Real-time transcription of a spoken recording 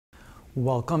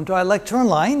Welcome to our lecture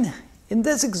online. In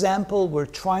this example, we're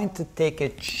trying to take a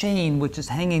chain which is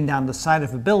hanging down the side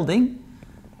of a building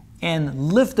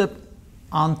and lift it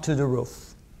onto the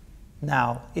roof.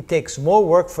 Now, it takes more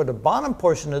work for the bottom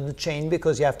portion of the chain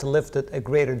because you have to lift it a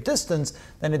greater distance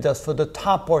than it does for the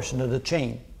top portion of the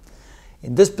chain.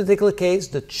 In this particular case,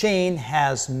 the chain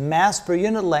has mass per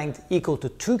unit length equal to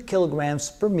 2 kilograms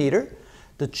per meter.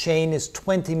 The chain is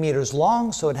 20 meters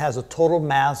long, so it has a total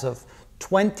mass of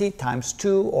 20 times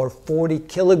 2 or 40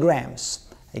 kilograms.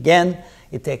 Again,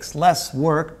 it takes less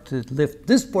work to lift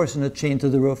this portion of the chain to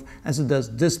the roof as it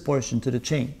does this portion to the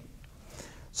chain.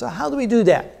 So how do we do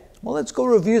that? Well, let's go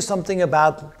review something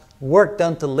about work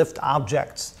done to lift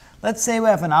objects. Let's say we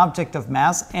have an object of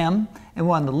mass m and we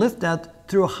want to lift that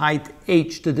through height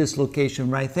h to this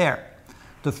location right there.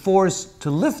 The force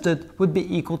to lift it would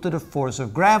be equal to the force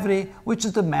of gravity, which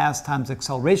is the mass times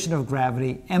acceleration of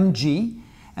gravity, mg.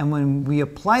 And when we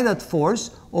apply that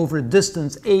force over a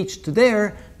distance h to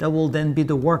there, that will then be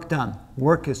the work done.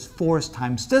 Work is force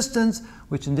times distance,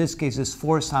 which in this case is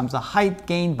force times the height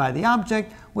gained by the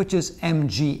object, which is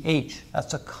mgh.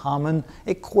 That's a common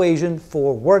equation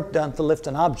for work done to lift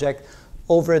an object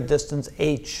over a distance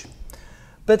h.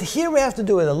 But here we have to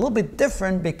do it a little bit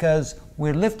different because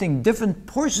we're lifting different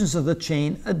portions of the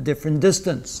chain at different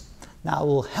distance. Now it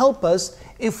will help us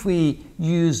if we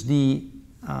use the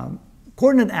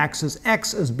coordinate axis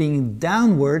x as being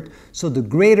downward, so the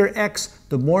greater x,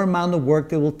 the more amount of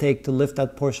work it will take to lift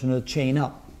that portion of the chain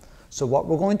up. So what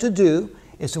we're going to do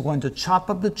is we're going to chop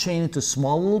up the chain into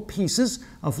small little pieces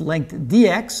of length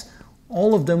dx.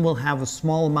 All of them will have a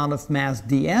small amount of mass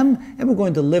dm, and we're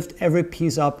going to lift every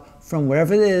piece up from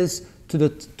wherever it is to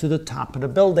the top of the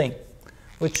building,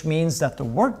 which means that the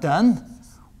work done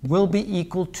will be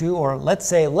equal to, or let's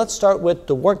start with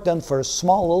the work done for a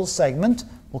small little segment.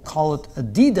 We'll call it a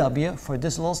dW for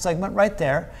this little segment right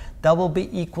there. That will be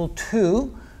equal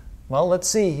to, well, let's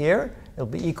see here. It'll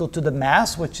be equal to the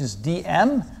mass, which is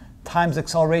dm, times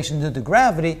acceleration due to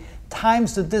gravity,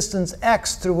 times the distance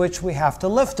x through which we have to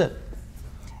lift it.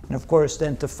 And of course,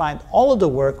 then to find all of the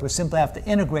work, we simply have to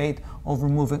integrate over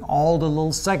moving all the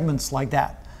little segments like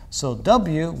that. So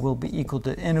w will be equal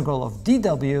to the integral of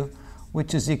dw,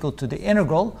 which is equal to the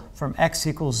integral from x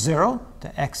equals 0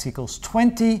 to x equals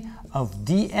 20 of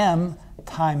dm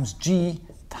times g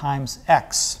times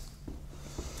x.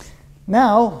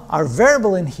 Now, our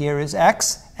variable in here is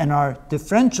x, and our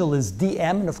differential is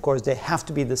dm, and of course they have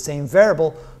to be the same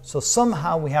variable, so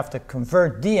somehow we have to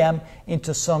convert dm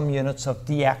into some units of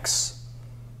dx.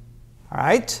 All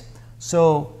right,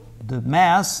 so the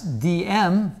mass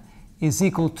dm is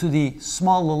equal to the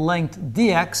smaller length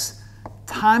dx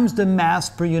times the mass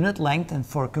per unit length, and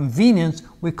for convenience,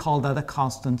 we call that a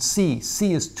constant c.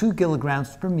 c is 2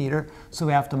 kilograms per meter, so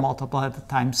we have to multiply that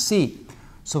times c.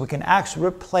 So we can actually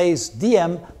replace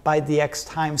dm by dx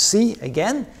times c.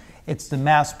 Again, it's the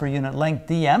mass per unit length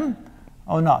dm.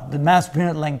 Oh no, the mass per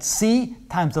unit length c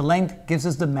times the length gives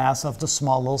us the mass of the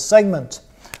small little segment.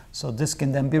 So this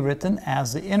can then be written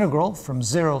as the integral from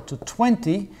 0 to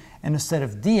 20, and instead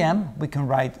of dm, we can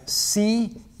write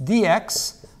c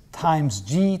dx times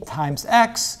g times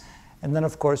x, and then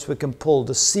of course we can pull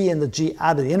the c and the g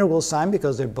out of the integral sign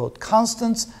because they're both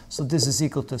constants, so this is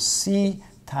equal to c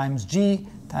times g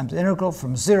times the integral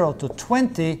from 0 to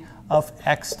 20 of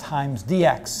x times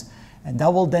dx. And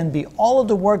that will then be all of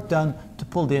the work done to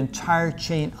pull the entire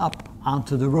chain up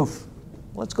onto the roof.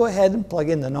 Let's go ahead and plug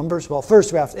in the numbers. Well,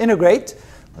 first we have to integrate.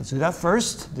 Let's do that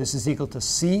first. This is equal to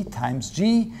c times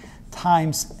g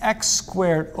times x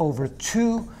squared over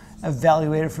 2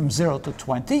 evaluated from 0 to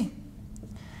 20.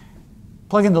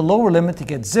 Plug in the lower limit to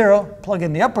get 0. Plug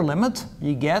in the upper limit,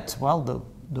 you get, well, the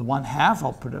 1/2,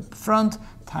 I'll put it up front,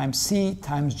 times c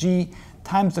times g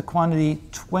times the quantity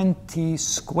 20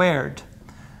 squared.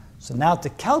 So now to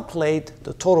calculate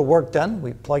the total work done,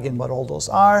 we plug in what all those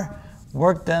are.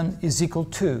 Work done is equal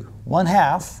to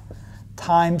 1/2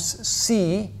 times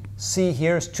c. c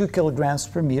here is 2 kilograms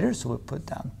per meter, so we'll put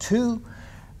down 2.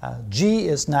 G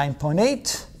is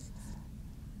 9.8.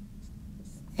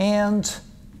 And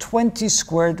 20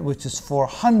 squared, which is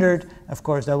 400. Of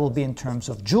course, that will be in terms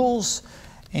of joules.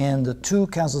 And the 2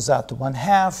 cancels out to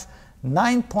 1/2.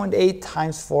 9.8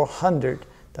 times 400,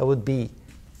 that would be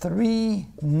 3,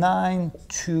 9,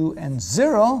 2, and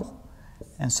 0.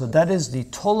 And so that is the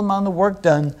total amount of work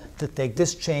done to take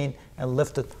this chain and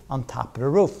lift it on top of the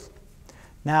roof.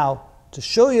 Now, to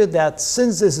show you that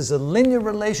since this is a linear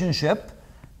relationship,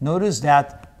 notice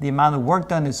that the amount of work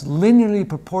done is linearly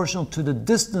proportional to the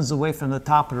distance away from the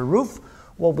top of the roof.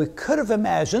 What we could have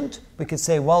imagined, we could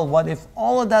say, well, what if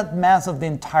all of that mass of the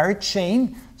entire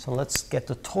chain, So let's get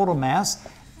the total mass.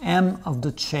 M of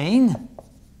the chain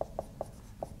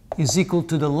is equal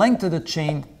to the length of the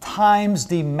chain times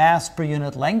the mass per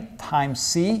unit length times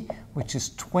C, which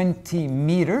is 20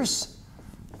 meters,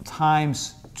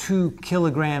 times 2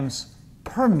 kilograms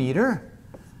per meter,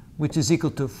 which is equal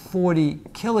to 40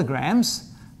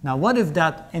 kilograms. Now what if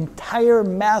that entire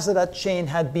mass of that chain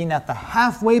had been at the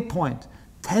halfway point,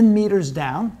 10 meters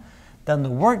down? Then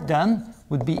the work done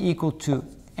would be equal to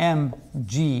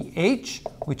mgh,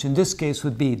 which in this case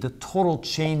would be the total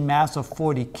chain mass of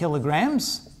 40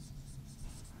 kilograms,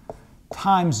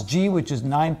 times g, which is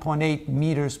 9.8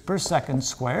 meters per second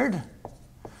squared,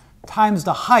 times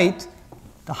the height.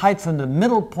 The height from the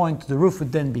middle point to the roof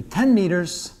would then be 10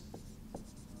 meters.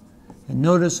 And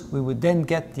notice we would then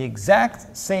get the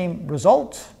exact same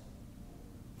result,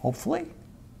 hopefully.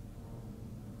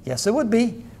 Yes, it would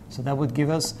be. So that would give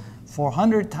us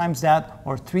 400 times that,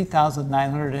 or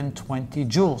 3,920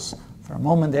 joules. For a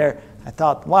moment there, I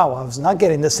thought, wow, I was not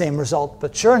getting the same result.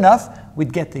 But sure enough,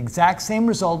 we'd get the exact same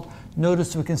result.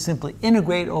 Notice we can simply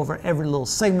integrate over every little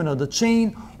segment of the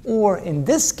chain, or in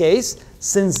this case,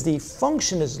 since the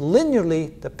function is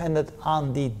linearly dependent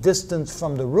on the distance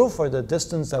from the roof or the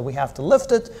distance that we have to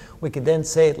lift it, we can then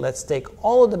say, let's take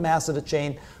all of the mass of the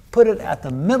chain, put it at the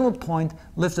middle point,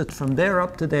 lift it from there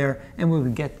up to there, and we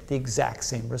would get the exact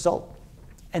same result.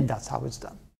 And that's how it's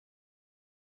done.